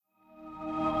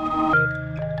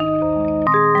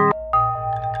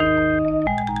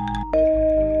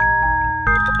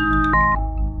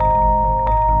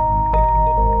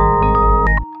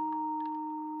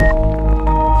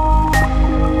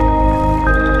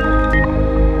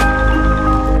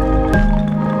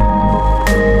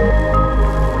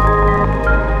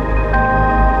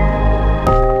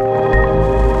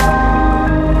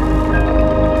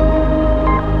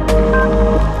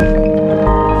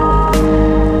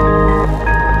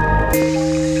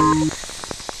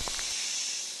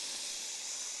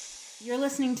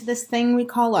this thing we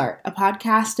call art, a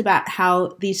podcast about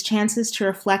how these chances to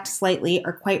reflect slightly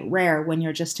are quite rare when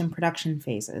you're just in production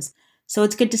phases. So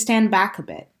it's good to stand back a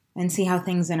bit and see how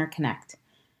things interconnect.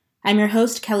 I'm your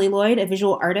host, Kelly Lloyd, a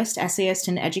visual artist, essayist,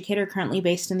 and educator currently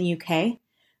based in the UK.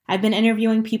 I've been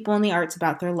interviewing people in the arts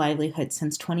about their livelihood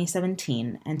since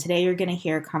 2017, and today you're going to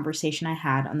hear a conversation I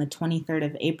had on the 23rd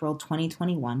of April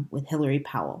 2021 with Hilary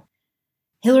Powell.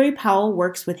 Hilary Powell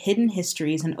works with hidden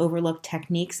histories and overlooked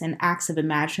techniques and acts of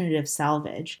imaginative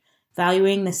salvage,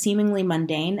 valuing the seemingly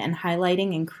mundane and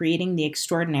highlighting and creating the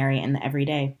extraordinary in the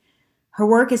everyday. Her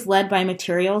work is led by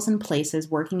materials and places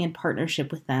working in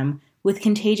partnership with them, with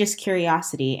contagious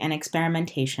curiosity and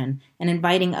experimentation, and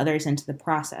inviting others into the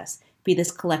process, be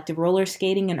this collective roller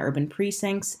skating in urban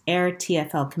precincts, Air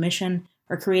TFL Commission,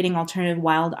 or creating alternative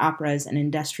wild operas in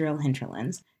industrial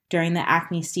hinterlands, during the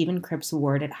Acme Stephen Cripps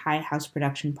Award at High House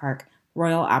Production Park,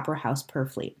 Royal Opera House,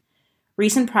 Purfleet.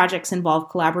 Recent projects involve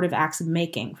collaborative acts of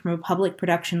making, from a public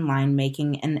production line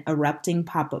making an erupting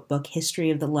pop-up book history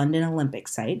of the London Olympic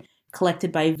site,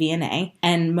 collected by V&A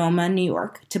and MoMA, New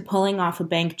York, to pulling off a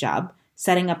bank job,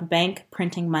 setting up a bank,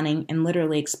 printing money, and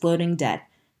literally exploding debt,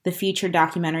 the feature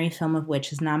documentary film of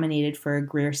which is nominated for a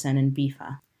Grierson and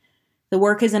BIFA. The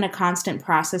work is in a constant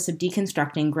process of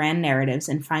deconstructing grand narratives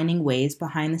and finding ways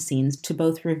behind the scenes to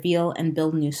both reveal and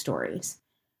build new stories.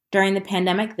 During the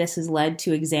pandemic, this has led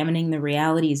to examining the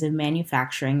realities of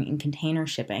manufacturing and container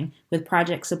shipping with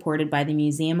projects supported by the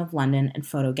Museum of London and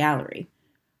Photo Gallery.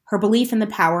 Her belief in the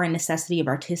power and necessity of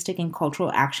artistic and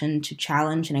cultural action to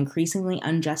challenge an increasingly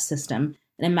unjust system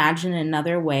and imagine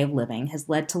another way of living has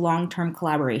led to long-term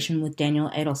collaboration with Daniel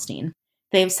Edelstein.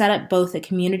 They have set up both a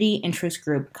community interest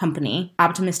group company,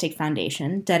 Optimistic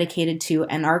Foundation, dedicated to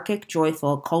anarchic,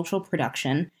 joyful cultural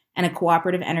production, and a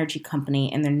cooperative energy company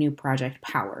in their new project,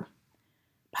 Powell.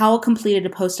 Powell completed a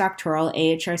postdoctoral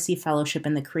AHRC fellowship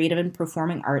in the creative and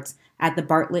performing arts at the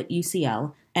Bartlett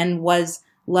UCL and was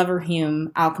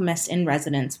Leverhulme Alchemist in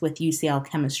Residence with UCL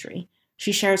Chemistry.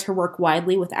 She shares her work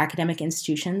widely with academic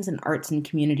institutions and arts and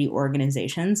community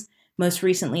organizations, most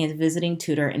recently as visiting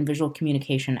tutor in visual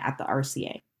communication at the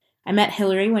RCA. I met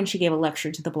Hilary when she gave a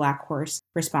lecture to the Black Horse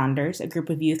Responders, a group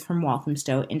of youth from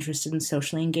Walthamstow interested in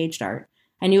socially engaged art.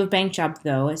 I knew of Bank Job,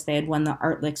 though, as they had won the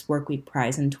ArtLix Workweek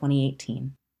Prize in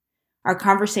 2018. Our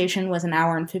conversation was an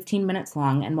hour and 15 minutes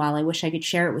long, and while I wish I could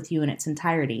share it with you in its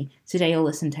entirety, today you'll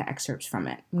listen to excerpts from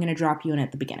it. I'm going to drop you in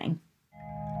at the beginning.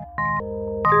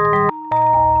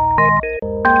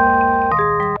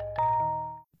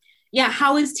 Yeah,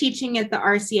 how is teaching at the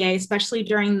RCA, especially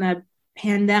during the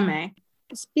pandemic?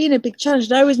 It's been a big challenge,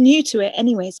 and I was new to it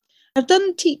anyways. I've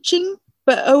done teaching,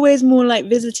 but always more like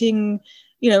visiting,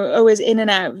 always in and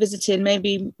out, visiting,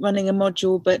 maybe running a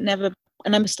module, but never,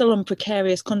 and I'm still on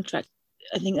precarious contract.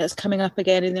 I think that's coming up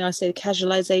again in the RCA,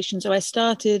 casualization. So I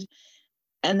started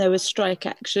and there was strike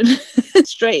action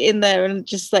straight in there and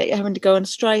just like having to go on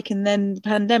strike and then the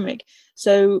pandemic.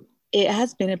 So it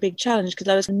has been a big challenge because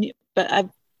I was new, but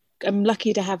I'm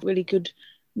lucky to have really good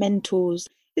mentors.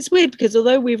 It's weird because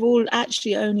although we've all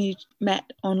actually only met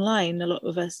online, a lot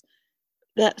of us,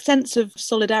 that sense of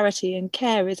solidarity and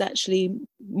care is actually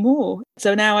more.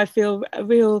 So now I feel a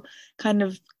real kind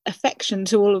of affection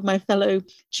to all of my fellow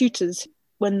tutors.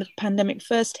 When the pandemic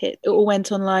first hit, it all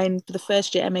went online for the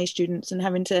first year MA students and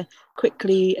having to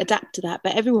quickly adapt to that.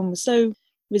 But everyone was so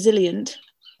resilient.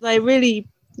 I really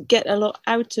get a lot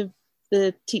out of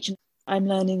the teaching. I'm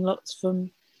learning lots from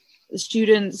the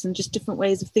students and just different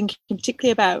ways of thinking,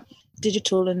 particularly about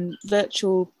digital and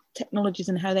virtual technologies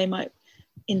and how they might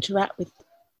interact with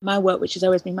my work, which has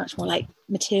always been much more like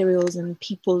materials and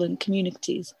people and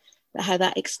communities, but how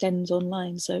that extends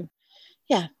online. So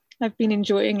yeah, I've been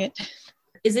enjoying it.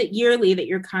 Is it yearly that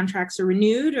your contracts are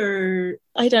renewed, or?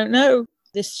 I don't know.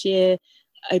 This year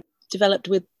I developed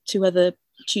with two other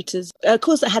tutors a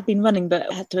course that had been running,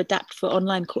 but I had to adapt for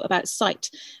online, about site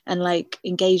and like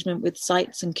engagement with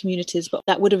sites and communities, but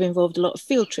that would have involved a lot of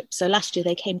field trips. So last year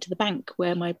they came to the bank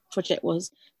where my project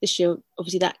was. This year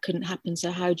obviously that couldn't happen,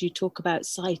 so how do you talk about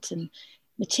site and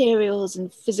materials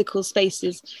and physical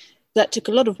spaces? That took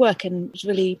a lot of work and was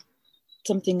really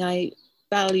something I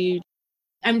valued.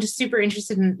 I'm just super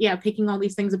interested in picking all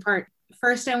these things apart.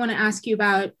 First, I want to ask you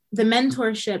about the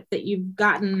mentorship that you've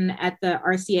gotten at the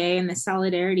RCA and the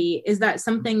solidarity. Is that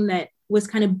something that was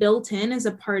kind of built in as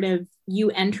a part of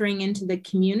you entering into the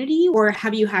community, or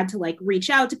have you had to like reach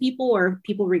out to people, or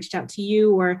people reached out to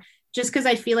you, or just because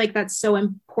I feel like that's so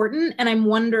important? And I'm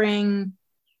wondering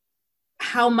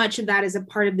how much of that is a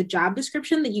part of the job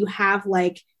description, that you have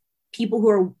like people who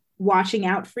are watching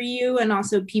out for you, and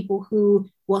also people who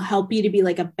will help you to be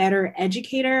like a better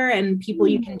educator and people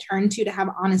you can turn to have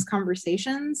honest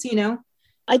conversations, you know?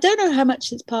 I don't know how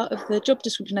much it's part of the job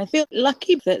description. I feel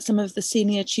lucky that some of the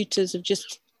senior tutors have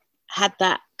just had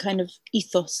that kind of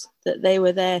ethos, that they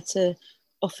were there to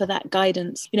offer that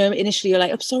guidance. You know, initially you're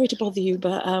like, I'm sorry to bother you,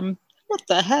 but what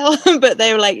the hell? But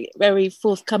they were like very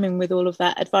forthcoming with all of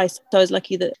that advice. So I was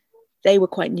lucky that they were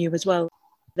quite new as well.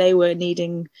 They were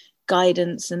needing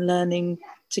guidance and learning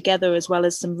together, as well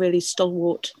as some really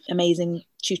stalwart, amazing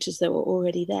tutors that were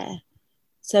already there.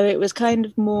 So it was kind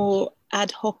of more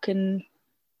ad hoc and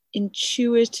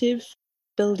intuitive,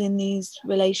 building these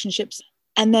relationships.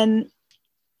 And then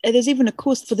there's even a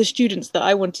course for the students that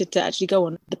I wanted to actually go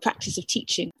on, the practice of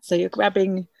teaching. So you're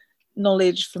grabbing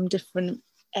knowledge from different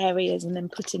areas and then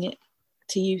putting it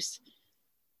to use.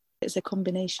 It's a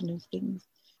combination of things.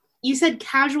 You said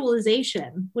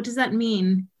casualization. What does that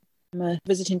mean? I'm a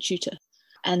visiting tutor,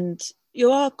 and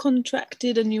you are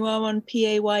contracted and you are on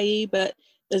PAYE, but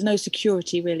there's no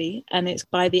security really, and it's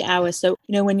by the hour. So,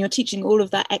 you know, when you're teaching, all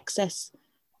of that excess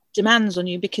demands on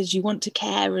you because you want to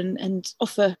care and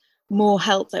offer more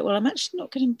help. Like, well, I'm actually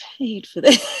not getting paid for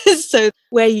this. So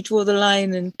where you draw the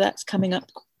line, and that's coming up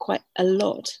quite a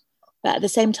lot. But at the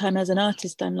same time, as an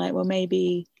artist, I'm like, well,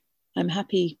 maybe I'm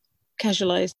happy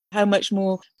casualized. How much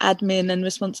more admin and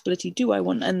responsibility do I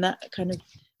want? And that kind of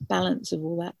balance of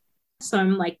all that. So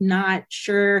I'm like not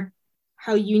sure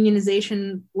how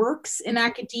unionization works in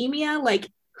academia. Like,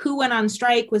 who went on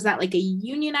strike? Was that like a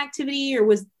union activity,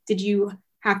 or did you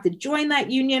have to join that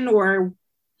union? Or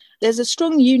there's a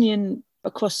strong union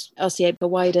across LCA, a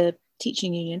wider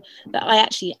teaching union, that I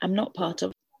actually am not part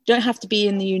of. You don't have to be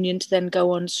in the union to then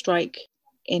go on strike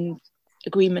in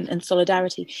agreement and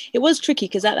solidarity. It was tricky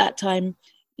because at that time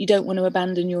you don't want to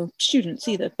abandon your students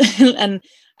either. And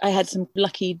I had some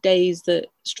lucky days that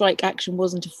strike action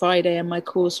wasn't a Friday and my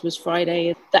course was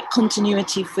Friday. That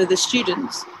continuity for the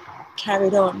students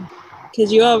carried on,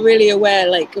 because you are really aware,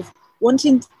 like, of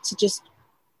wanting to just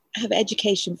have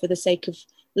education for the sake of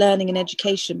learning and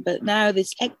education, but now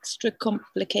this extra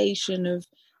complication of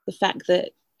the fact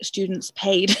that students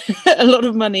paid a lot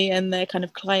of money and they're kind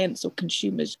of clients or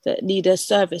consumers that need a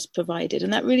service provided,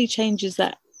 and that really changes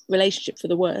that relationship for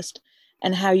the worst.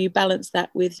 And how you balance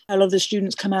that with a lot of the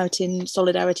students come out in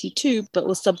solidarity too, but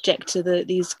were subject to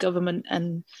these government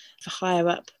and higher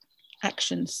up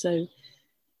actions. So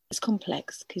it's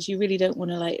complex because you really don't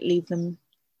want to like leave them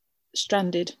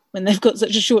stranded when they've got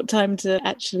such a short time to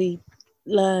actually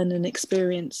learn and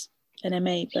experience an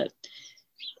MA. But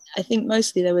I think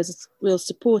mostly there was real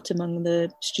support among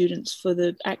the students for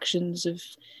the actions of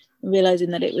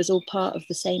realizing that it was all part of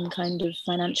the same kind of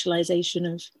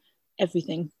financialization of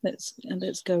everything that's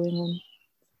going on.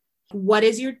 What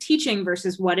is your teaching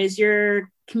versus what is your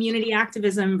community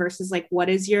activism versus like what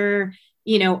is your,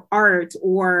 you know, art?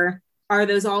 Or are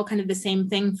those all kind of the same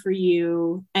thing for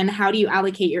you? And how do you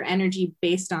allocate your energy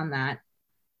based on that?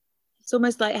 It's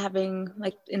almost like having,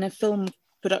 like in a film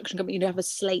production company, you have a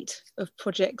slate of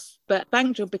projects, but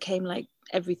bank job became like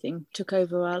everything, took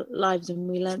over our lives, and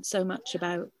we learned so much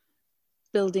about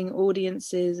building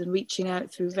audiences and reaching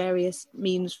out through various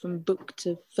means, from book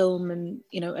to film and,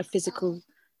 you know, a physical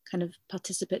kind of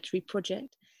participatory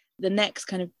project. The next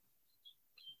kind of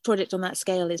project on that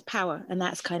scale is Power, and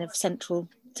that's kind of central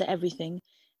to everything,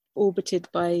 orbited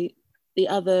by the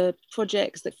other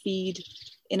projects that feed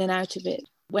in and out of it.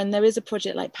 When there is a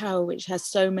project like Power, which has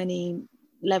so many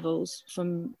levels,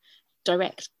 from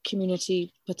direct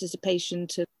community participation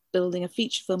to building a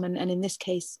feature film, and in this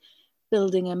case,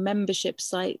 building a membership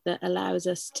site that allows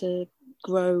us to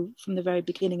grow from the very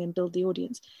beginning and build the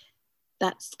audience.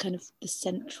 That's kind of the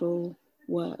central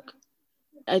work.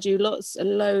 I do lots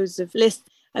and loads of lists.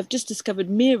 I've just discovered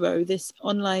Miro, this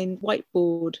online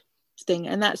whiteboard thing,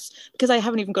 and that's because I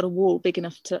haven't even got a wall big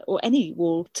enough to, or any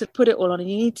wall to put it all on,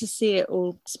 and you need to see it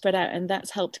all spread out, and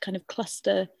that's helped kind of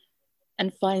cluster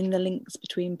and find the links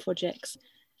between projects.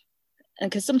 And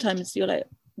because sometimes you're like,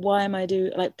 why am I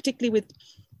doing, like, particularly with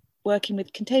working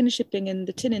with container shipping in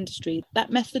the tin industry, that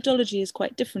methodology is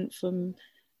quite different from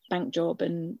Bank Job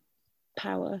and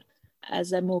Power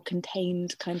as a more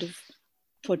contained kind of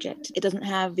project. It doesn't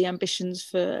have the ambitions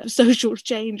for social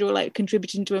change or like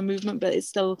contributing to a movement, but it's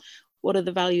still, what are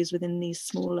the values within these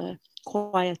smaller,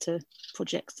 quieter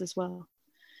projects as well?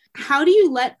 How do you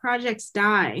let projects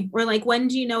die? Or like, when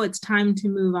do you know it's time to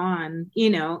move on? You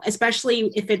know,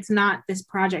 especially if it's not this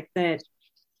project that,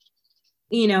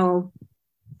 you know,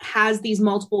 has these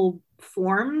multiple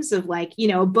forms of, like, you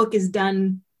know, a book is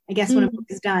done, I guess, when a book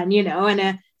is done, you know, and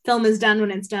a film is done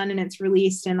when it's done and it's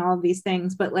released and all of these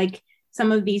things. But like,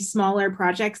 some of these smaller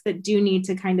projects that do need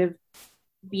to kind of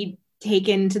be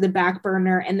taken to the back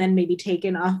burner and then maybe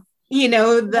taken off,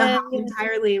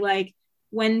 entirely. Like,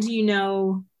 when do you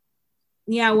know,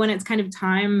 when it's kind of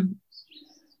time?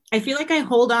 I feel like I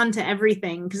hold on to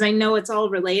everything because I know it's all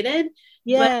related.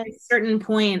 But at a certain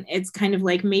point, it's kind of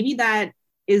like, maybe that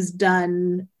is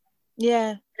done.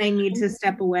 Yeah. I need to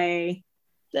step away.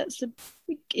 That's a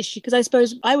big issue, because I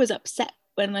suppose I was upset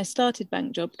when I started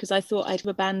Bank Job because I thought I'd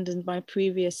abandoned my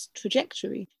previous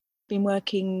trajectory. Been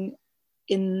working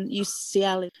in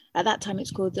UCL. At that time,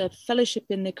 it's called the Fellowship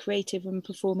in the Creative and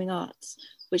Performing Arts,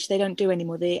 which they don't do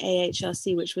anymore, the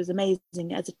AHRC, which was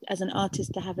amazing as an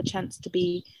artist to have a chance to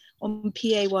be on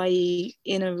PAYE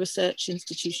in a research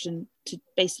institution to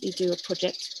basically do a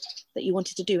project that you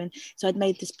wanted to do. And so I'd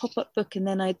made this pop-up book, and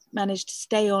then I managed to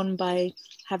stay on by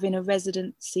having a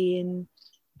residency in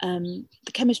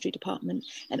the chemistry department.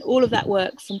 And all of that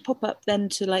work, from pop-up then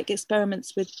to like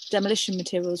experiments with demolition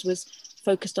materials, was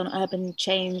focused on urban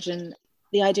change and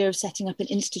the idea of setting up an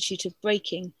institute of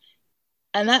breaking.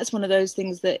 And that's one of those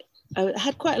things that I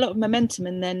had quite a lot of momentum,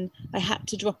 and then I had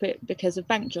to drop it because of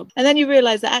Bank Job. And then you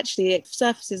realize that actually it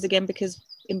surfaces again because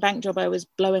in Bank Job I was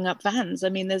blowing up vans. I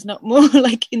mean, there's not more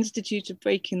like institute of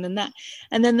breaking than that.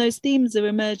 And then those themes are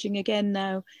emerging again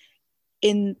now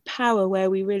in Power, where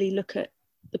we really look at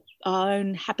our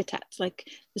own habitats, like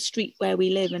the street where we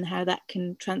live and how that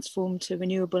can transform to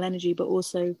renewable energy, but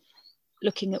also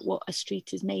looking at what a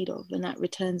street is made of. And that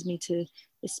returns me to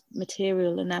this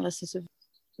material analysis of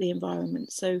the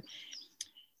environment. So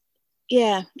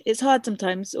yeah, it's hard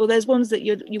sometimes, or there's ones that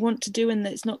you want to do and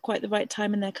it's not quite the right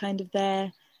time, and they're kind of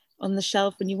there on the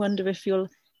shelf and you wonder if you'll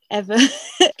ever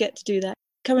get to do that.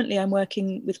 Currently I'm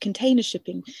working with container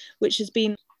shipping, which has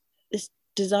been this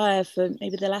desire for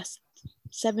maybe the last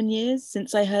 7 years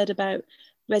since I heard about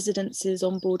residences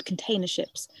on board container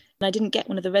ships. And I didn't get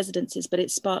one of the residences, but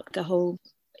it sparked a whole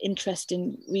interest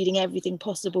in reading everything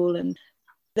possible. And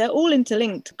they're all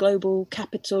interlinked, global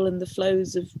capital and the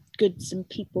flows of goods and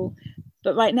people.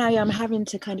 But right now, I'm having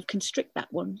to kind of constrict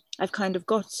that one. I've kind of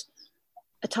got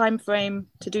a time frame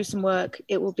to do some work.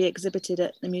 It will be exhibited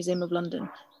at the Museum of London.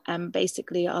 And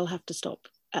basically, I'll have to stop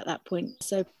at that point.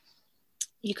 So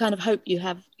you kind of hope you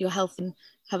have your health and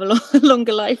have a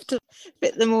longer life to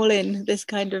fit them all in, this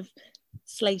kind of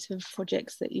slate of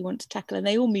projects that you want to tackle. And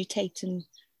they all mutate and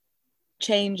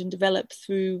change and develop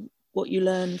through what you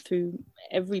learn through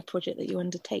every project that you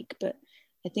undertake. But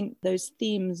I think those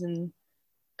themes and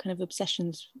kind of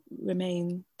obsessions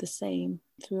remain the same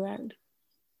throughout.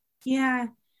 Yeah.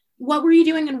 What were you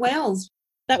doing in Wales?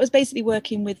 That was basically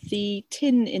working with the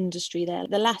tin industry there,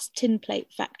 the last tin plate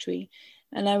factory.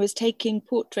 And I was taking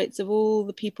portraits of all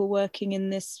the people working in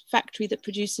this factory that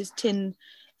produces tin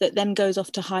that then goes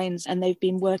off to Heinz, and they've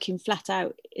been working flat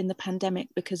out in the pandemic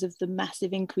because of the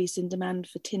massive increase in demand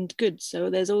for tinned goods. So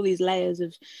there's all these layers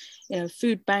of,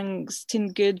 food banks,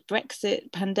 tinned good,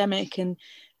 Brexit, pandemic. And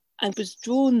I was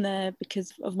drawn there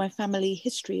because of my family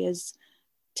history as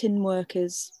tin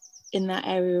workers in that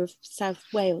area of South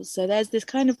Wales. So there's this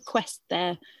kind of quest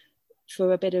there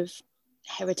for a bit of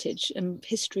heritage and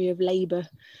history of labour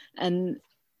and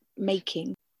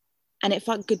making. And it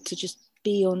felt good to just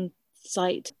be on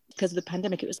site because of the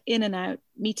pandemic. It was in and out,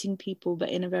 meeting people, but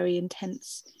in a very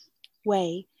intense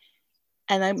way.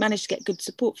 And I managed to get good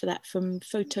support for that from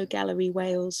Photo Gallery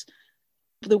Wales,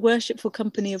 the worshipful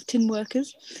company of tin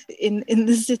workers in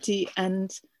the city,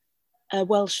 and a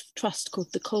Welsh trust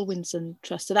called the Colwynson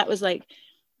Trust. So that was like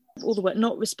all the work,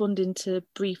 not responding to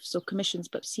briefs or commissions,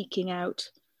 but seeking out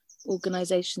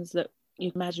organisations that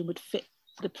you imagine would fit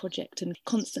the project, and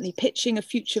constantly pitching a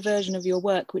future version of your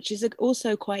work, which is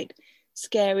also quite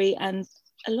scary and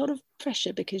a lot of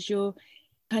pressure because you're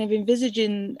kind of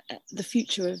envisaging the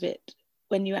future of it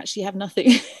when you actually have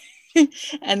nothing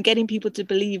and getting people to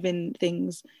believe in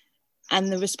things,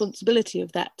 and the responsibility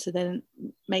of that to then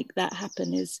make that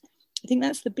happen is, I think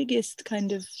that's the biggest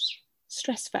kind of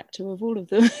stress factor of all of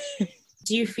them.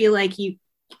 Do you feel like you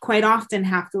quite often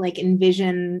have to like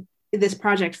envision this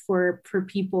project for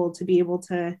people to be able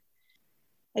to?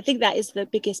 I think that is the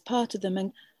biggest part of them,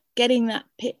 and getting that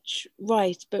pitch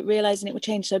right, but realizing it would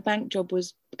change. So Bank Job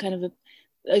was kind of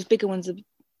those bigger ones are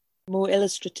more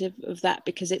illustrative of that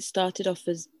because it started off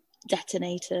as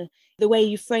detonator, the way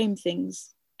you frame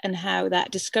things and how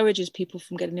that discourages people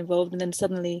from getting involved. And then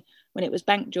suddenly when it was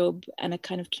Bank Job and a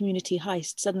kind of community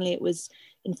heist, suddenly it was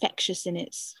infectious in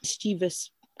its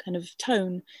mischievous kind of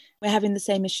tone. We're having the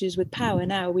same issues with Power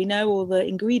now. We know all the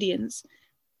ingredients,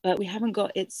 but we haven't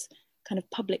got its kind of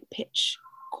public pitch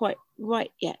quite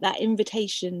right yet, that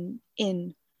invitation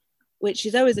in, which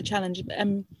is always a challenge.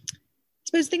 It's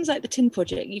suppose things like the tin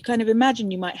project, you kind of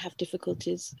imagine you might have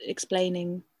difficulties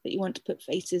explaining that you want to put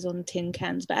faces on tin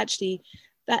cans, but actually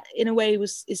that in a way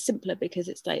is simpler, because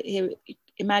it's like, here,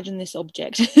 imagine this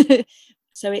object.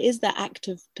 So it is that act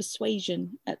of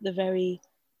persuasion at the very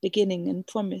beginning and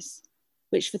promise,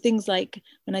 which for things like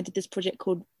when I did this project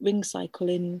called Ring Cycle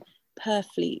in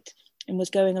Purfleet and was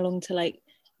going along to like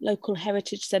local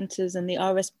heritage centres and the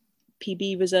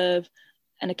RSPB Reserve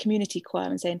and a community choir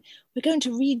and saying, we're going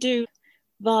to redo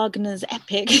Wagner's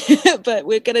epic, but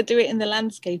we're going to do it in the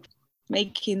landscape,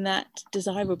 making that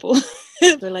desirable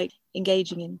for like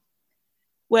engaging in.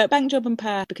 Where Bank Job and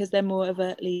Power, because they're more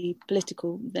overtly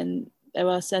political, then there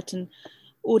are certain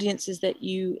audiences that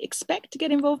you expect to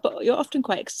get involved, but you're often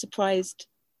quite surprised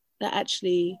that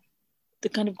actually the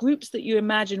kind of groups that you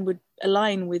imagine would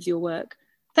align with your work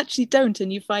actually don't,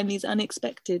 and you find these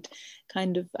unexpected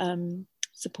kind of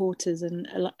supporters and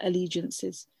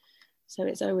allegiances. So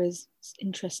it's always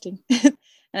interesting. And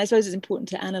I suppose it's important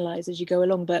to analyse as you go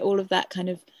along, but all of that kind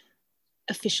of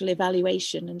official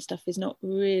evaluation and stuff is not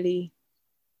really,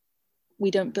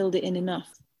 we don't build it in enough.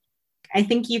 I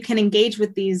think you can engage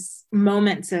with these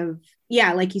moments of,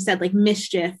 yeah, like you said, like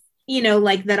mischief, you know,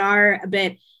 like that are a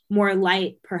bit more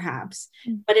light perhaps.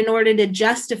 But in order to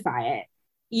justify it,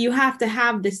 you have to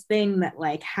have this thing that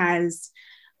like has,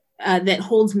 that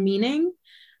holds meaning,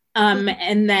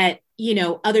 and that, you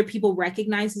know, other people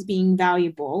recognize as being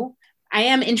valuable. I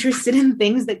am interested in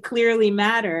things that clearly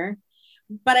matter,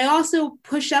 but I also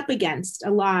push up against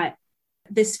a lot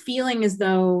this feeling as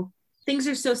though things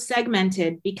are so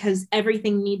segmented because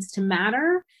everything needs to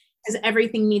matter, because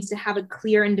everything needs to have a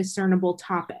clear and discernible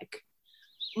topic.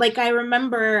 Like I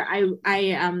remember I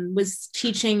was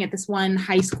teaching at this one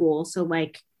high school, so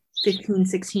like 15,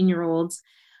 16-year-olds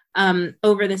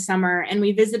over the summer, and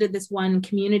we visited this one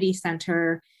community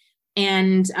center,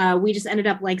 and we just ended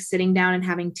up like sitting down and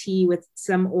having tea with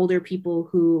some older people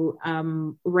who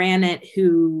ran it,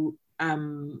 who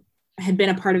had been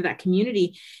a part of that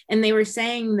community. And they were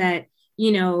saying that,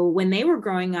 you know, when they were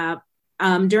growing up,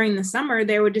 during the summer,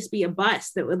 there would just be a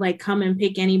bus that would like come and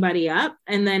pick anybody up.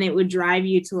 And then it would drive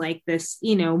you to like this,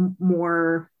 you know,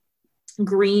 more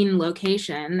green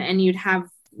location, and you'd have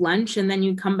lunch and then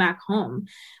you'd come back home.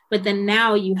 But then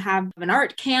now you have an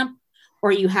art camp,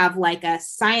 or you have like a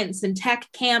science and tech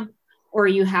camp, or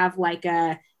you have like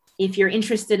a, if you're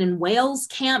interested in whales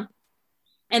camp.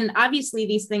 And obviously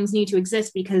these things need to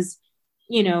exist because,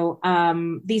 you know,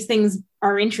 these things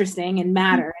are interesting and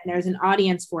matter, and there's an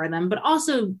audience for them, but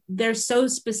also they're so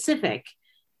specific.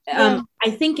 I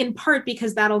think in part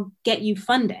because that'll get you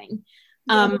funding.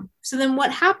 So then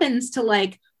what happens to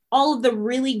like all of the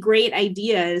really great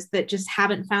ideas that just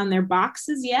haven't found their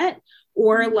boxes yet,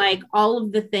 or like all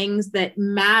of the things that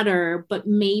matter, but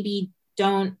maybe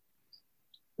don't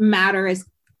matter as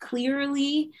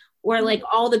clearly, or like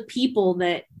all the people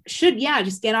that should,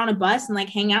 just get on a bus and like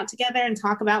hang out together and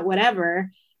talk about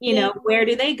whatever, you know, where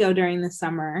do they go during the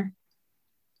summer?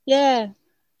 Yeah,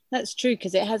 that's true,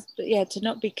 because it has, to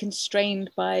not be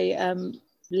constrained by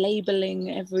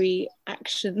labeling every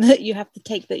action that you have to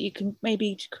take, that you can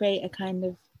maybe create a kind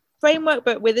of framework,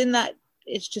 but within that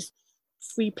it's just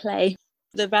free play.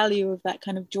 The value of that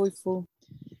kind of joyful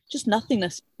just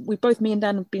nothingness. We both, me and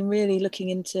Dan, have been really looking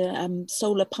into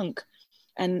solar punk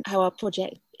and how our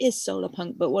project is solar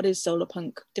punk, but what is solar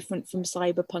punk different from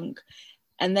cyberpunk?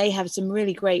 And they have some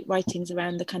really great writings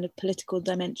around the kind of political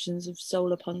dimensions of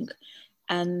solar punk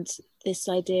and this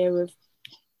idea of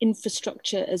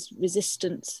infrastructure as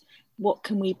resistance. What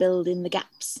can we build in the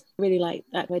gaps? Really like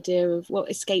that idea of what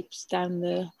escapes down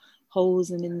the holes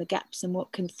and in the gaps, and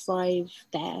what can thrive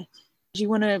there. You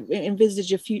want to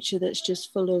envisage a future that's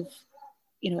just full of,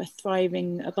 you know, a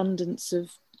thriving abundance of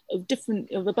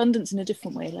abundance in a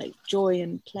different way, like joy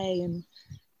and play and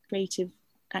creative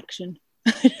action.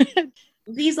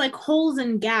 These like holes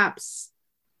and gaps,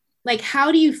 like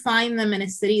how do you find them in a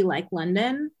city like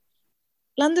London?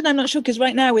 London, I'm not sure, because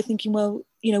right now we're thinking, well,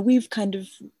 you know, we've kind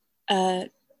of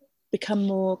become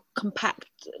more compact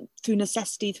through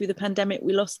necessity, through the pandemic.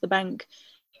 We lost the bank.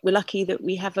 We're lucky that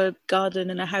we have a garden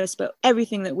and a house, but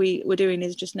everything that we're doing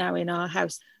is just now in our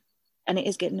house, and it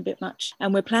is getting a bit much.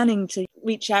 And we're planning to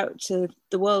reach out to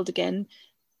the world again,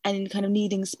 and kind of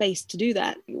needing space to do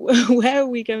that. Where are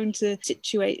we going to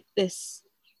situate this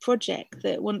project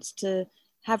that wants to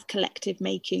have collective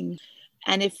making?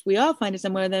 And if we are finding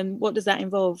somewhere, then what does that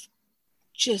involve?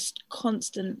 Just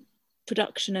constant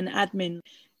production and admin,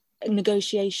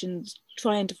 negotiations,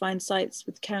 trying to find sites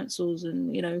with councils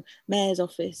and, you know, mayor's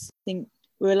office. I think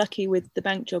we're lucky with the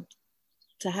bank job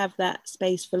to have that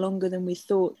space for longer than we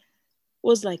thought.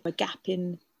 Was like a gap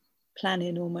in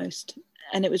planning almost.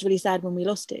 And it was really sad when we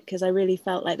lost it, because I really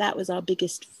felt like that was our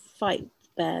biggest fight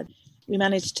there. We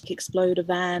managed to explode a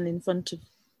van in front of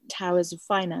towers of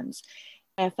finance.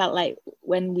 I felt like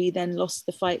when we then lost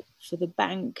the fight for the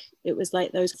bank, it was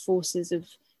like those forces of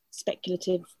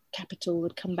speculative capital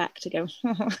would come back to go,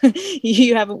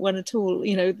 you haven't won at all.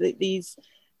 These,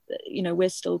 we're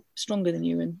still stronger than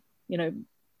you. And,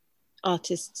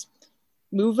 artists,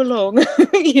 move along,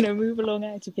 move along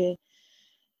out of here.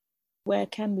 Where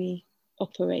can we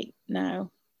operate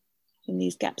now in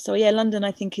these gaps? So yeah, London,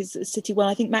 I think, is a city. Well,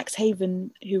 I think Max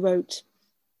Haven, who wrote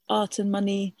Art and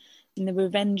Money in The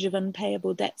Revenge of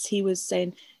Unpayable Debts, he was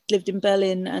saying, lived in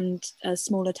Berlin and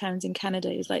smaller towns in Canada.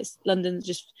 He was like, London's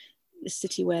just a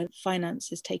city where finance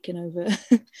has taken over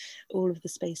all of the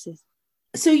spaces.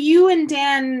 So you and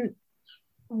Dan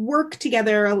work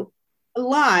together a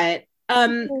lot.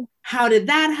 How did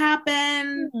that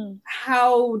happen?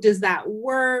 How does that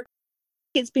work?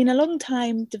 It's been a long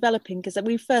time developing, because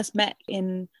we first met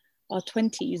in our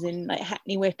 20s in like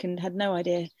Hackney Wick and had no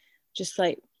idea, just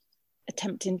like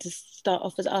attempting to start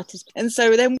off as artists. And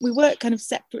so then we worked kind of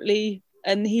separately,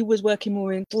 and he was working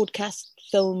more in broadcast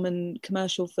film and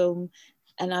commercial film,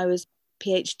 and I was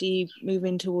PhD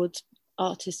moving towards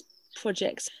artist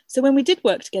projects. So when we did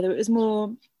work together, it was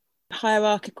more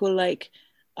hierarchical. Like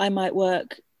I might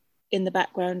work in the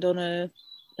background on a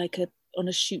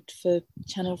shoot for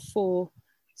Channel 4.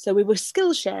 So we were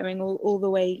skill sharing all the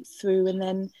way through. And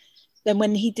then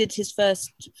when he did his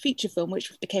first feature film,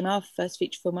 which became our first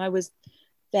feature film, I was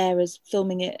there as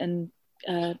filming it and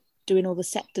doing all the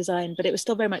set design. But it was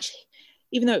still very much,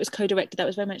 even though it was co-directed, that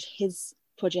was very much his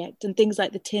project. And things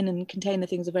like the tin and container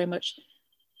things are very much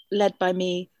led by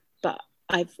me. But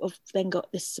I've then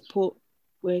got this support.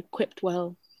 We're equipped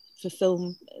well for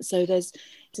film. So there's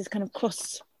this kind of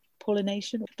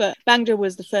cross-pollination. But Bangja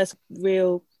was the first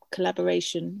real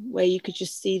collaboration where you could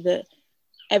just see that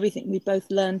everything we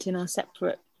both learned in our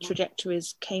separate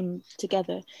trajectories came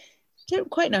together. Don't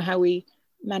quite know how we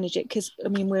manage it, because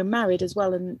we're married as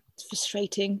well, and it's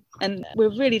frustrating, and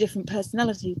we're really different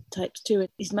personality types too.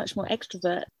 He's much more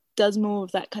extrovert, does more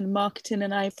of that kind of marketing,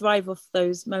 and I thrive off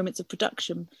those moments of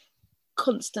production.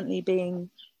 Constantly being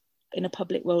in a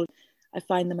public role, I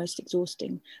find the most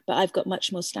exhausting, but I've got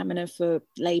much more stamina for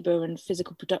labor and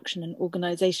physical production and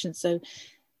organization, so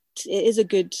it is a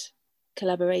good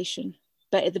collaboration.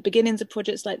 But at the beginnings of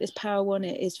projects like this Powell one,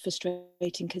 it is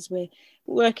frustrating, because we're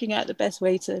working out the best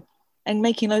way to, and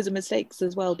making loads of mistakes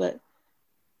as well. But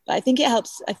I think it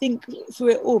helps. I think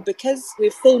through it all, because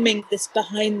we're filming this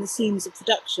behind the scenes of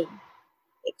production,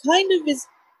 it kind of is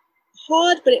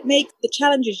hard, but it makes the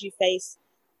challenges you face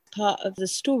part of the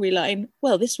storyline.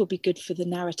 Well, this will be good for the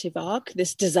narrative arc,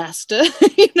 this disaster.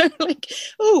 Like,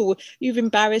 oh, you've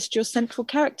embarrassed your central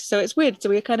character. So it's weird. So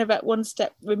we're kind of at one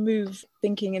step remove,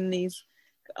 thinking in these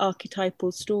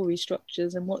archetypal story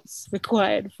structures and what's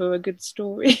required for a good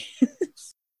story.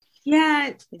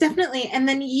 Yeah, definitely. And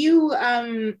then you,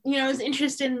 I was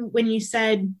interested when you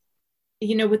said,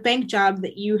 with Bank Job,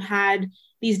 that you had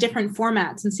these different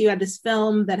formats. And so you had this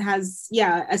film that has,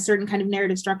 a certain kind of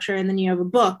narrative structure. And then you have a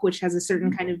book, which has a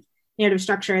certain kind of narrative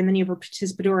structure. And then you have a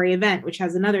participatory event, which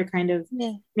has another kind of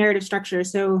narrative structure.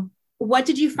 So what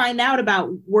did you find out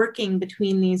about working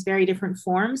between these very different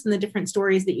forms and the different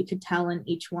stories that you could tell in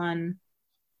each one?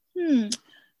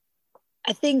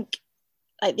 I think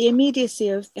like the immediacy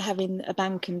of having a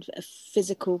bank and a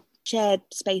physical shared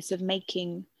space of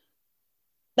making,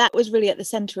 that was really at the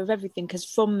center of everything, because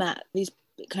from that, these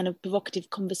kind of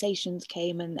provocative conversations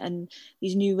came, and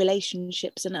these new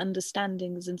relationships and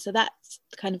understandings. And so that's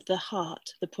kind of the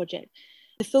heart of the project.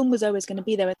 The film was always going to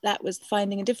be there. That was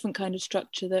finding a different kind of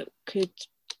structure that could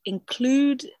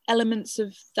include elements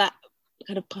of that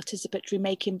kind of participatory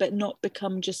making, but not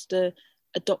become just a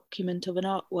document of an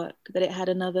artwork, that it had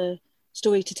another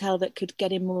story to tell that could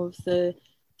get in more of the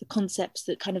concepts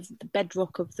that kind of the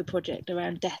bedrock of the project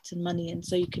around debt and money. And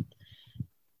so you could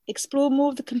explore more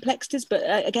of the complexities, but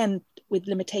again, with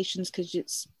limitations, because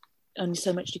it's only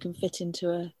so much you can fit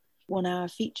into a 1-hour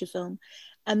feature film.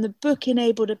 And the book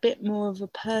enabled a bit more of a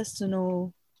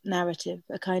personal narrative,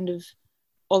 a kind of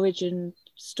origin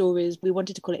stories. We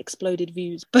wanted to call it exploded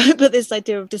views, but this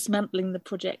idea of dismantling the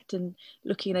project and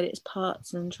looking at its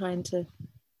parts and trying to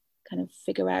kind of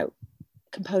figure out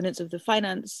components of the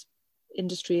finance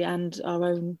industry and our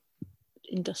own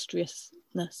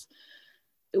industriousness.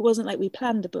 It wasn't like we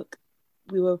planned a book.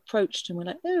 We were approached and we're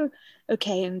like, oh,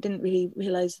 okay, and didn't really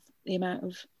realize the amount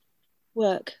of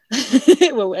work.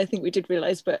 Well, I think we did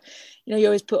realize, but you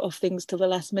always put off things till the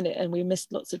last minute, and we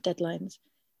missed lots of deadlines.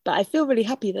 But I feel really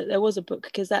happy that there was a book,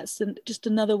 because that's just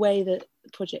another way that the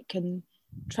project can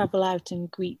travel out and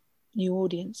greet new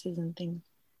audiences and things.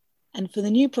 And for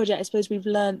the new project, I suppose we've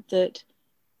learned that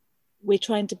we're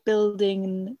trying to build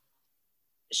in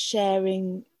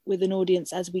sharing with an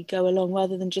audience as we go along,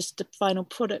 rather than just the final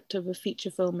product of a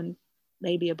feature film and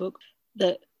maybe a book,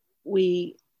 that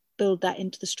we build that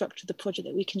into the structure of the project,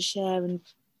 that we can share and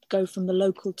go from the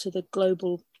local to the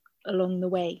global along the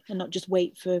way, and not just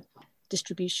wait for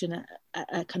distribution at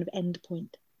a kind of end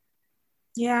point.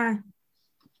 Yeah.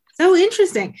 So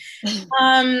interesting.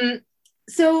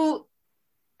 So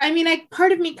I mean,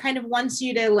 part of me kind of wants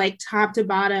you to like top to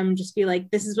bottom just be like,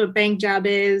 this is what bank job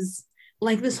is.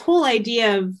 Like this whole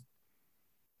idea of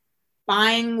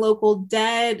buying local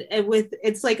debt with,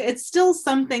 it's like, it's still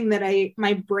something that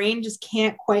my brain just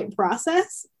can't quite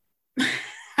process.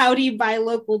 How do you buy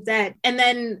local debt? And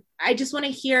then I just want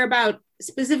to hear about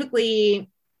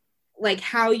specifically like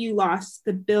how you lost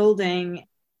the building.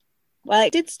 Well,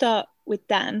 it did start with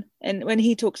Dan, and when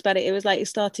he talks about it, it was like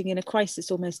starting in a crisis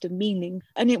almost of meaning,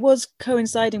 and it was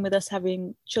coinciding with us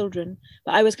having children.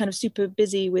 But I was kind of super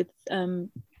busy with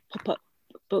pop-up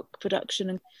book production,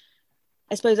 and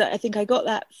I suppose I think I got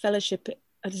that fellowship.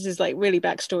 This is like really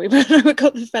backstory, but I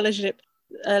got the fellowship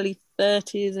early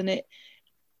 30s, and it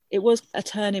was a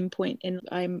turning point in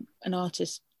I'm an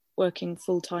artist working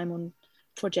full-time on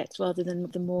projects rather than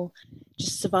the more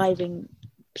just surviving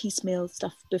piecemeal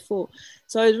stuff before.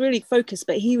 So I was really focused,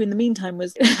 but he in the meantime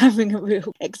was having a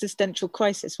real existential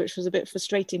crisis, which was a bit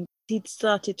frustrating. He'd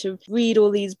started to read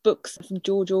all these books from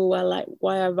George Orwell, like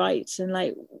Why I Write and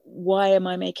like Why Am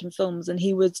I Making Films, and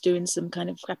he was doing some kind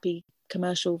of crappy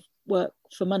commercial work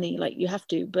for money, like you have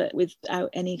to, but without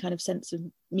any kind of sense of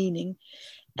meaning.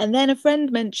 And then a friend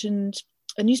mentioned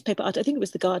a newspaper article, I think it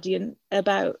was The Guardian,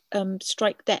 about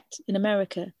strike debt in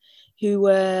America, who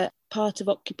were part of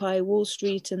Occupy Wall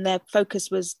Street, and their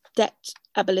focus was debt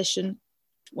abolition.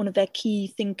 One of their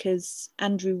key thinkers,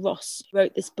 Andrew Ross,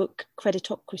 wrote this book,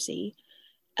 Creditocracy,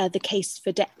 The Case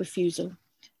for Debt Refusal.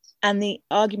 And the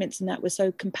arguments in that were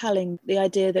so compelling. The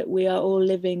idea that we are all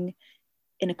living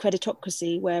in a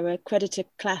creditocracy where a creditor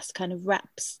class kind of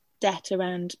wraps debt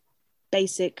around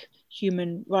basic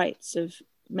human rights of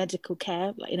medical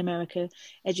care, like in America,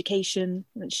 education,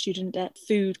 student debt,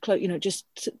 food, clothes,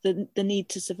 just the need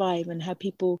to survive, and how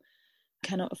people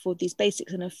cannot afford these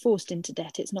basics and are forced into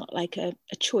debt. It's not like a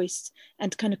choice,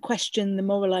 and to kind of question the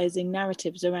moralizing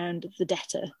narratives around the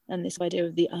debtor and this idea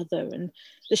of the other and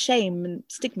the shame and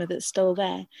stigma that's still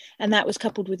there. And that was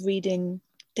coupled with reading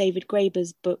David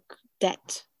Graeber's book,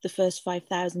 Debt, The First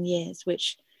 5,000 Years,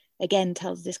 which again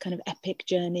tells this kind of epic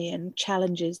journey and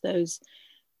challenges those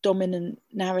dominant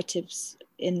narratives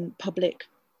in public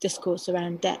discourse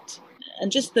around debt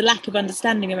and just the lack of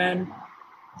understanding around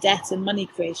debt and money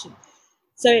creation.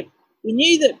 So we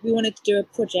knew that we wanted to do a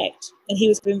project, and he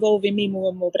was involving me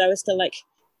more and more, but I was still like,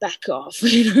 back off,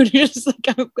 just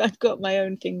like I've got my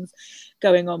own things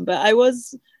going on. But I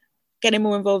was getting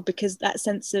more involved because that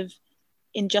sense of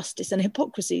injustice and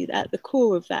hypocrisy at the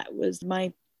core of that was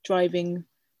my driving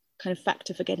kind of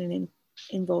factor for getting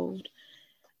involved.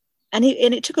 And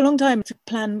it took a long time to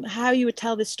plan how you would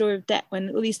tell this story of debt when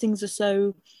all these things are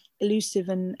so elusive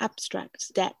and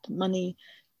abstract. Debt, money,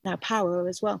 now power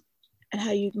as well. And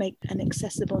how you make an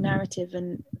accessible narrative.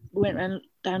 And we went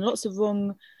down lots of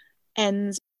wrong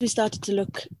ends. We started to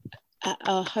look at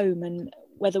our home and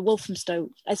whether Walthamstow,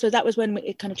 I suppose that was when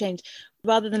it kind of changed.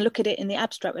 Rather than look at it in the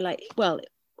abstract, we're like, well,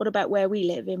 what about where we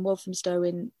live in Walthamstow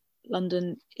in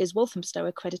London? Is Walthamstow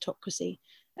a creditocracy?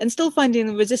 And still finding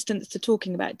the resistance to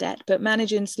talking about debt, but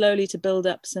managing slowly to build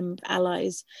up some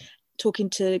allies, talking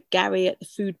to Gary at the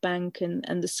food bank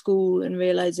and the school, and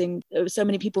realizing there were so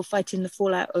many people fighting the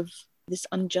fallout of this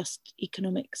unjust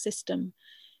economic system.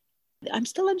 I'm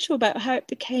still unsure about how it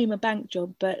became a bank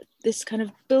job, but this kind of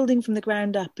building from the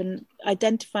ground up and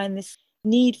identifying this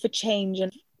need for change,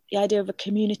 and the idea of a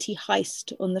community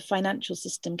heist on the financial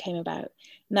system came about.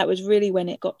 And that was really when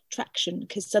it got traction,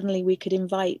 because suddenly we could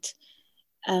invite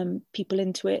people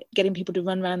into it, getting people to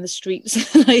run around the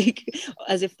streets like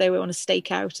as if they were on a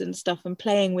stakeout and stuff, and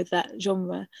playing with that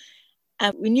genre.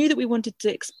 And we knew that we wanted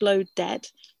to explode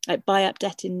debt, like buy up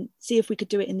debt, and see if we could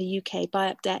do it in the UK, buy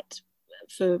up debt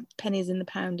for pennies in the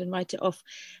pound and write it off.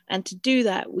 And to do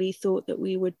that, we thought that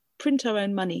we would print our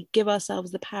own money, give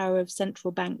ourselves the power of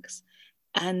central banks,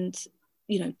 and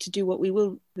to do what we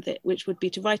will with it, which would be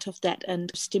to write off debt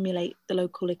and stimulate the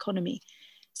local economy.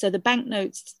 So the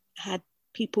banknotes had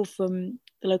people from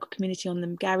the local community on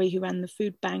them. Gary, who ran the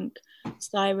food bank,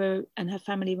 Syra and her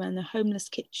family ran the homeless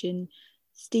kitchen,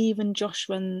 Steve and Josh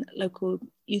run local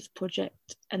youth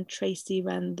project, and Tracy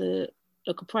ran the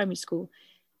local primary school.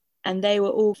 And they were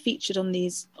all featured on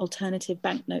these alternative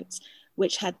banknotes,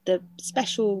 which had the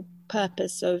special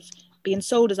purpose of being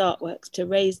sold as artworks to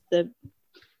raise the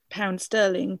pound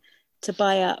sterling to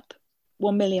buy up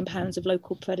 £1 million of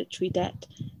local predatory debt,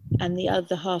 and the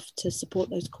other half to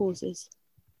support those causes.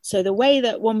 So the way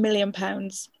that £1 million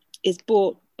is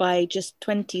bought by just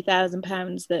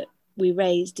 £20,000 that we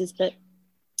raised is that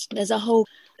there's a whole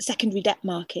secondary debt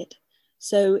market.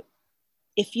 So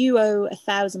if you owe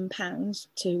 £1,000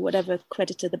 to whatever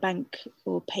creditor, the bank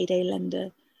or payday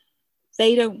lender,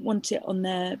 they don't want it on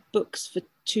their books for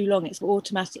too long. It's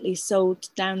automatically sold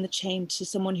down the chain to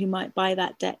someone who might buy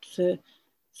that debt for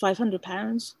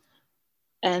 £500,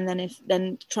 and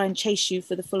then try and chase you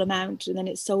for the full amount, and then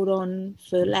it's sold on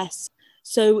for less.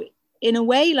 So in a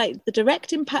way, like, the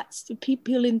direct impacts to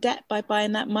people in debt by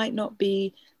buying that might not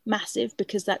be massive,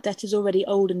 because that debt is already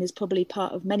old and is probably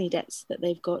part of many debts that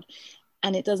they've got,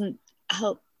 and it doesn't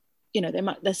help.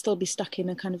 They'll still be stuck in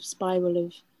a kind of spiral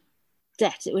of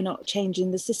debt. We're not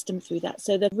changing the system through that.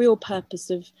 So the real purpose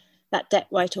of that debt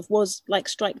write-off was, like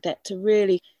strike debt, to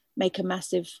really make a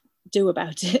massive do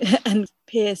about it and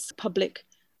pierce public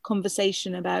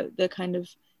conversation about the kind of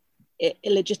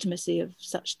illegitimacy of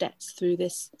such debts through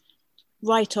this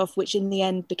write-off, which in the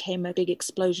end became a big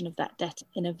explosion of that debt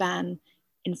in a van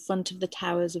in front of the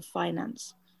towers of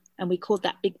finance. And we called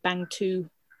that Big Bang 2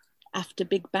 after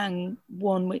Big Bang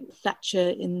 1 with Thatcher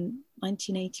in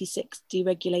 1986,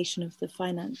 deregulation of the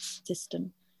finance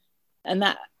system. And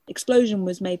that explosion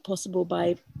was made possible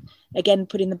by, again,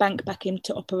 putting the bank back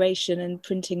into operation and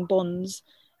printing bonds.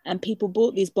 And people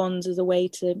bought these bonds as a way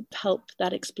to help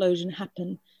that explosion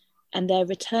happen. And their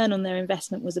return on their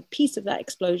investment was a piece of that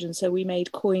explosion. So we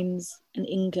made coins and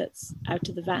ingots out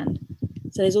of the van.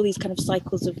 So there's all these kind of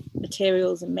cycles of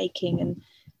materials and making, and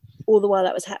all the while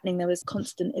that was happening, there was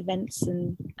constant events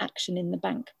and action in the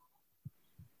bank.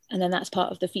 And then that's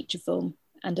part of the feature film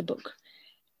and a book.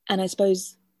 And I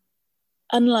suppose,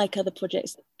 unlike other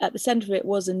projects, at the centre of it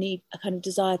was a kind of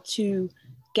desire to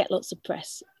get lots of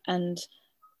press and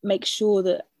make sure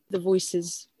that the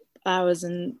voices, ours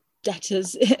and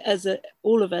debtors,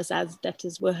 all of us as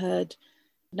debtors, were heard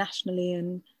nationally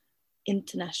and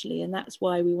internationally. And that's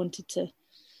why we wanted to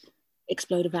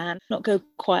explode a van, not go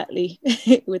quietly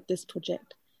with this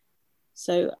project.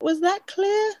 So was that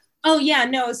clear? Oh yeah,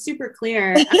 no, it's super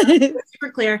clear. Super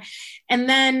clear. And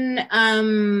then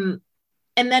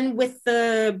with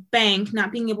the bank,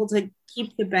 not being able to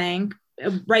keep the bank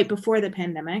right before the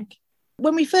pandemic.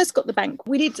 When we first got the bank,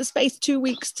 we needed to space 2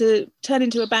 weeks to turn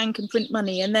into a bank and print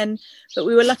money. But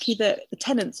we were lucky that the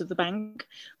tenants of the bank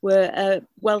were a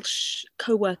Welsh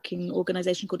co-working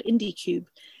organisation called IndieCube.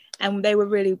 And they were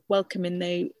really welcoming.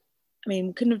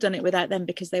 We couldn't have done it without them,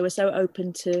 because they were so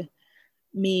open to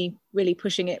me really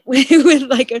pushing it with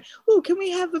like, can we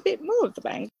have a bit more of the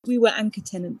bank? We were anchor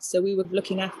tenants, so we were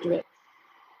looking after it.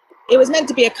 It was meant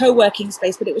to be a co-working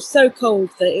space, but it was so cold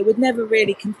that it would never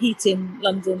really compete in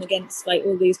London against like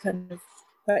all these kind of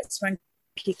quite swanky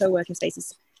co-working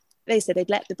spaces. They said they'd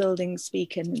let the building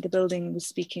speak, and the building was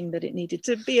speaking that it needed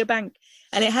to be a bank.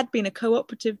 And it had been a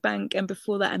cooperative bank, and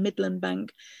before that a Midland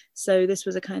bank. So this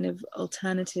was a kind of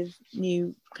alternative,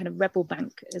 new kind of rebel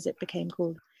bank, as it became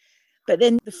called. But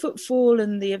then the footfall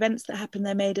and the events that happened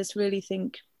there made us really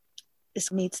think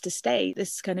this needs to stay,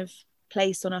 this kind of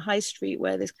place on a high street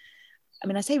where this,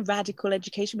 I say radical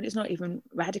education, but it's not even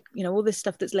radical. All this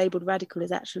stuff that's labelled radical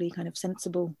is actually kind of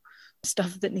sensible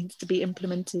stuff that needs to be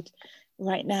implemented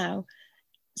right now.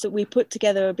 So we put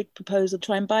together a big proposal,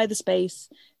 try and buy the space,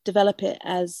 develop it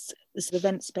as this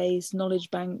event space, knowledge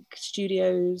bank,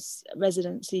 studios,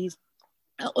 residencies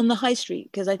on the high street,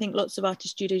 because I think lots of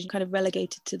artist studios are kind of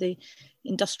relegated to the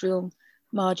industrial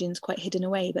margins, quite hidden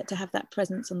away, but to have that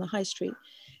presence on the high street.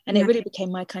 And it really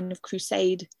became my kind of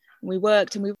crusade. We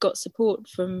worked, and we've got support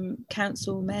from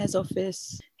council, mayor's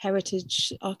office,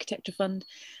 heritage, architecture fund,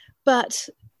 but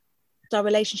our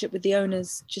relationship with the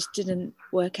owners just didn't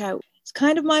work out. It's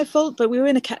kind of my fault, but we were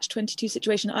in a catch-22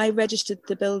 situation. I registered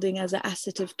the building as an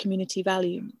asset of community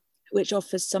value, which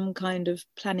offers some kind of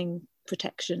planning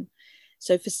protection.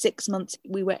 So for 6 months,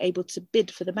 we were able to bid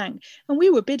for the bank, and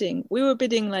we were bidding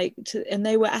and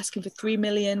they were asking for 3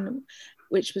 million,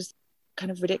 which was kind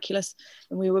of ridiculous.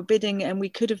 And we were bidding, and we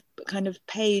could have kind of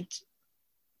paid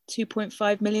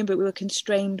 2.5 million, but we were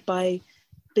constrained by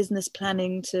business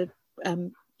planning to,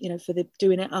 for the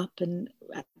doing it up and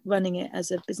running it as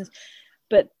a business.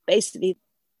 But basically,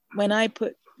 when I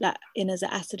put that in as an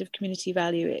asset of community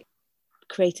value, it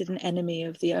created an enemy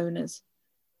of the owners.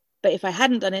 But if I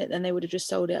hadn't done it, then they would have just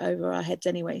sold it over our heads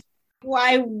anyway.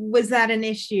 Why was that an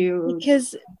issue?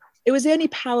 Because it was the only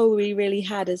power we really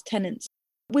had as tenants.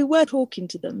 We were talking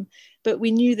to them, but we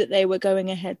knew that they were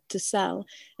going ahead to sell.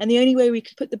 And the only way we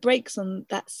could put the brakes on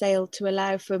that sale to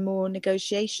allow for more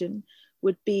negotiation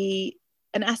would be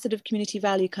an asset of community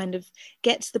value kind of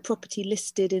gets the property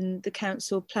listed in the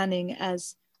council planning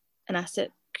as an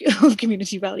asset of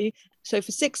community value. So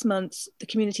for 6 months, the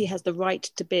community has the right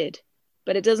to bid,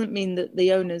 but it doesn't mean that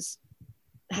the owners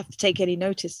have to take any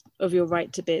notice of your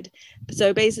right to bid.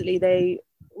 So basically they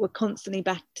were constantly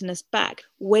backing us back,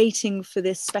 waiting for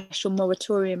this special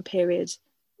moratorium period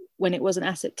when it was an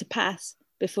asset to pass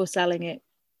before selling it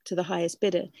to the highest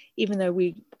bidder. Even though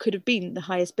we could have been the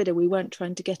highest bidder, we weren't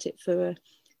trying to get it for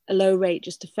a low rate,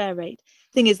 just a fair rate.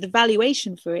 Thing is, the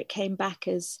valuation for it came back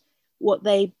as what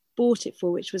they bought it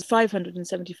for, which was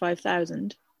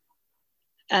 575,000,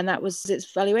 and that was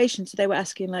its valuation. So they were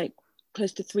asking like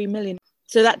close to 3 million.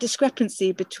 So that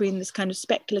discrepancy between this kind of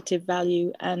speculative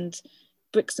value and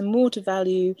bricks and mortar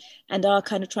value and our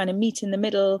kind of trying to meet in the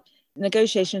middle,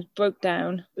 negotiations broke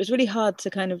down. It was really hard to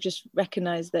kind of just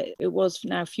recognize that it was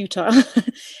now futile.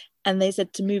 And they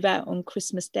said to move out on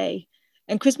Christmas Day.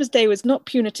 And Christmas Day was not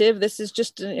punitive. This is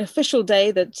just an official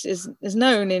day that is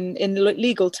known in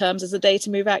legal terms as a day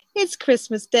to move out. It's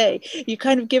Christmas Day. You've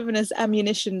kind of given us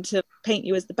ammunition to paint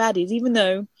you as the baddies, even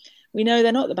though we know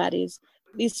they're not the baddies.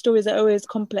 These stories are always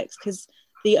complex because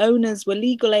the owners were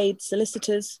legal aid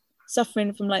solicitors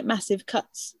suffering from like massive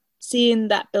cuts, seeing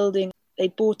that building they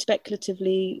bought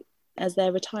speculatively as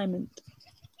their retirement.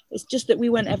 It's just that we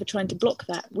weren't ever trying to block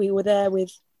that. We were there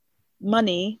with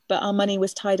money, but our money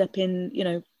was tied up in, you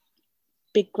know,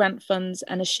 big grant funds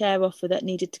and a share offer that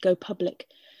needed to go public.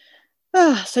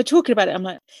 So talking about it, I'm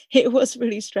like, it was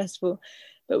really stressful.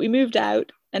 But we moved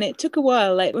out and it took a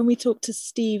while. Like when we talked to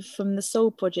Steve from the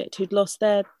Soul Project, who'd lost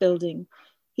their building,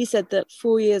 he said that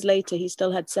 4 years later, he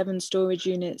still had 7 storage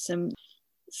units and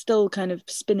still kind of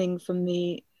spinning from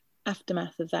the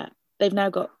aftermath of that. They've now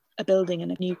got a building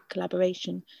and a new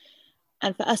collaboration.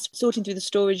 And for us, sorting through the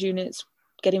storage units,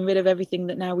 getting rid of everything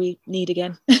that now we need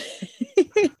again.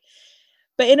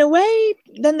 But in a way,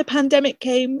 then the pandemic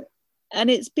came, and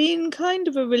it's been kind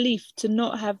of a relief to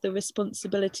not have the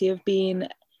responsibility of being,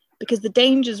 because the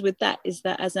dangers with that is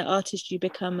that as an artist, you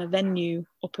become a venue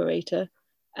operator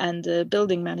and a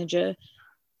building manager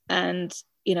and,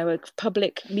 you know, a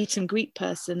public meet and greet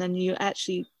person, and you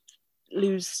actually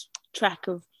lose track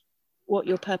of what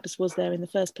your purpose was there in the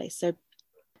first place. So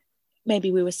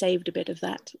maybe we were saved a bit of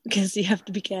that because you have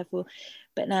to be careful.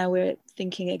 But now we're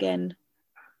thinking again,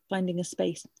 finding a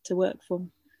space to work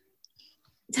from.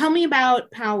 Tell me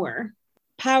about Power.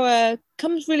 Power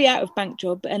comes really out of bank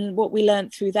job, and what we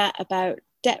learned through that about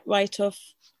debt write-off,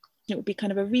 it would be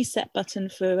kind of a reset button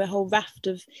for a whole raft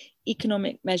of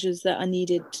economic measures that are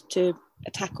needed to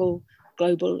tackle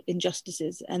global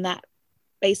injustices. And that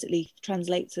basically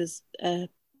translates as a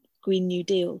Green New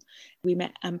Deal. We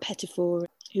met Anne Pettifor,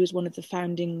 who was one of the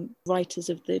founding writers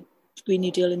of the Green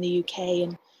New Deal in the UK,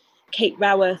 and Kate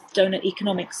Raworth, Donut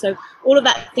Economics. So all of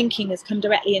that thinking has come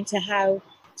directly into how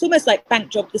it's almost like Bank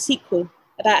Job, the sequel,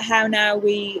 about how now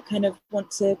we kind of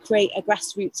want to create a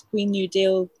grassroots Green New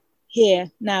Deal here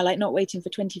now, like not waiting for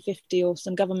 2050 or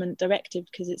some government directive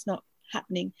because it's not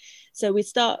happening. So we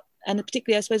start, and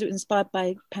particularly I suppose it was inspired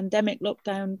by pandemic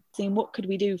lockdown, seeing what could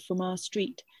we do from our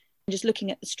street, and just looking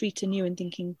at the street anew and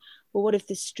thinking, well, what if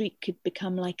this street could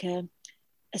become like a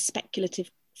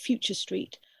speculative future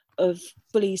street of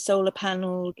fully solar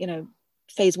panel, you know,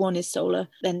 phase 1 is solar,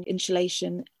 then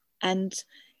insulation, and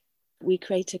we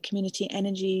create a community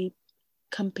energy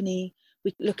company.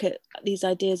 We look at these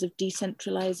ideas of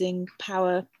decentralizing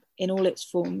power in all its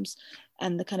forms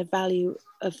and the kind of value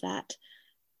of that.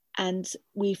 And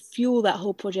we fuel that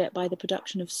whole project by the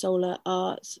production of solar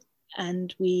art.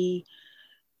 And we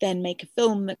then make a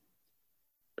film that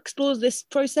explores this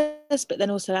process, but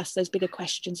then also asks those bigger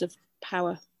questions of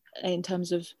power in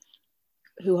terms of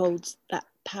who holds that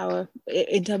power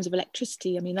in terms of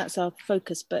electricity. I mean, that's our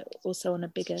focus, but also on a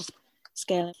bigger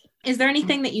scale. Is there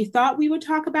anything that you thought we would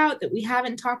talk about that we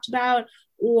haven't talked about?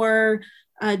 Or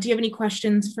do you have any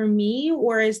questions for me?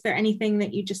 Or is there anything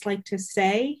that you just like to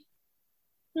say?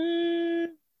 No,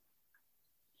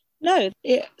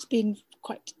 it's been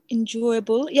quite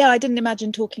enjoyable. Yeah, I didn't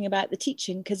imagine talking about the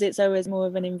teaching because it's always more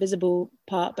of an invisible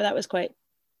part, but that was quite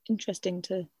interesting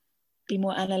to be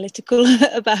more analytical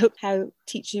about how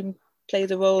teaching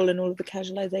plays a role in all of the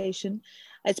casualization.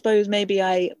 I suppose maybe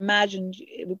I imagined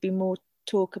it would be more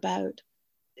talk about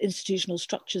institutional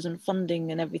structures and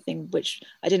funding and everything, which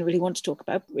I didn't really want to talk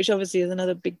about, which obviously is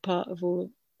another big part of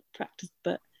all practice.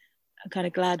 But I'm kind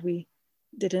of glad we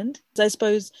didn't. So I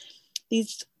suppose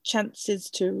these chances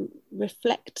to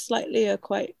reflect slightly are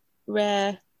quite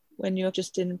rare when you're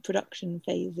just in production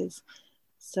phases.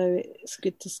 So it's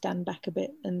good to stand back a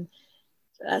bit, and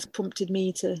that's prompted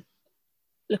me to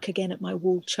look again at my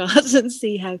wall charts and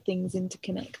see how things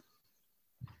interconnect.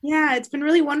 Yeah, it's been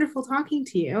really wonderful talking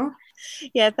to you.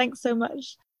 Yeah, thanks so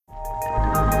much.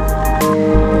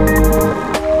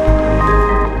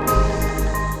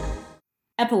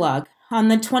 Epilogue. On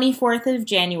the 24th of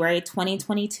January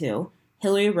 2022,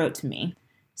 Hilary wrote to me,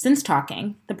 "Since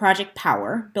talking, the project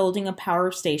Power, building a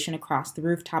power station across the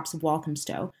rooftops of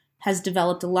Walthamstow, has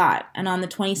developed a lot, and on the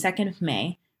 22nd of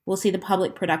May, we'll see the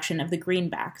public production of the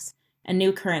greenbacks, a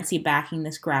new currency backing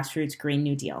this grassroots Green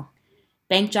New Deal.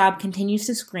 Bank Job continues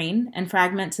to screen, and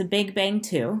fragments of Big Bang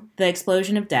 2, the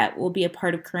explosion of debt, will be a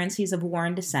part of Currencies of War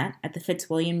and Dissent at the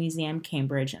Fitzwilliam Museum,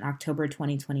 Cambridge in October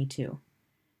 2022.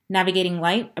 Navigating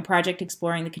Light, a project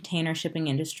exploring the container shipping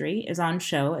industry, is on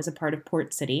show as a part of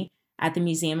Port City at the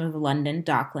Museum of London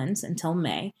Docklands until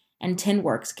May, and Tin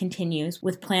Works continues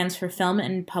with plans for film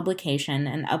and publication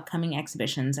and upcoming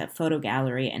exhibitions at Photo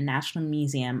Gallery and National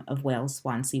Museum of Wales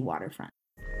Swansea Waterfront."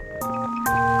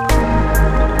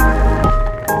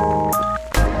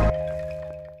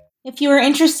 If you are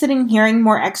interested in hearing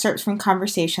more excerpts from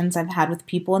conversations I've had with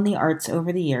people in the arts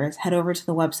over the years, head over to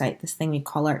the website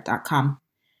thisthingwecallart.com.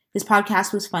 This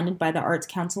podcast was funded by the Arts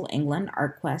Council England,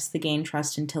 ArtQuest, the Gain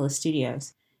Trust, and Tilla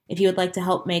Studios. If you would like to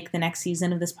help make the next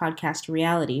season of this podcast a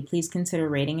reality, please consider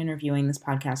rating and reviewing this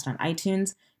podcast on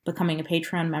iTunes, becoming a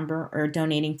Patreon member, or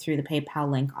donating through the PayPal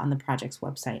link on the project's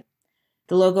website.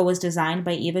 The logo was designed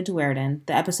by Eva Duerden,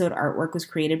 the episode artwork was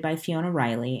created by Fiona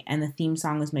Riley, and the theme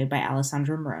song was made by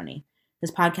Alessandra Moroni.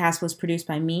 This podcast was produced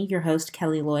by me, your host,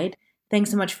 Kelly Lloyd.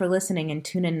 Thanks so much for listening, and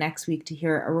tune in next week to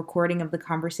hear a recording of the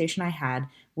conversation I had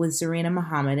with Zarina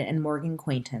Muhammad and Morgan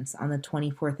Quaintance on the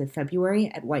 24th of February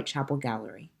at Whitechapel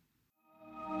Gallery.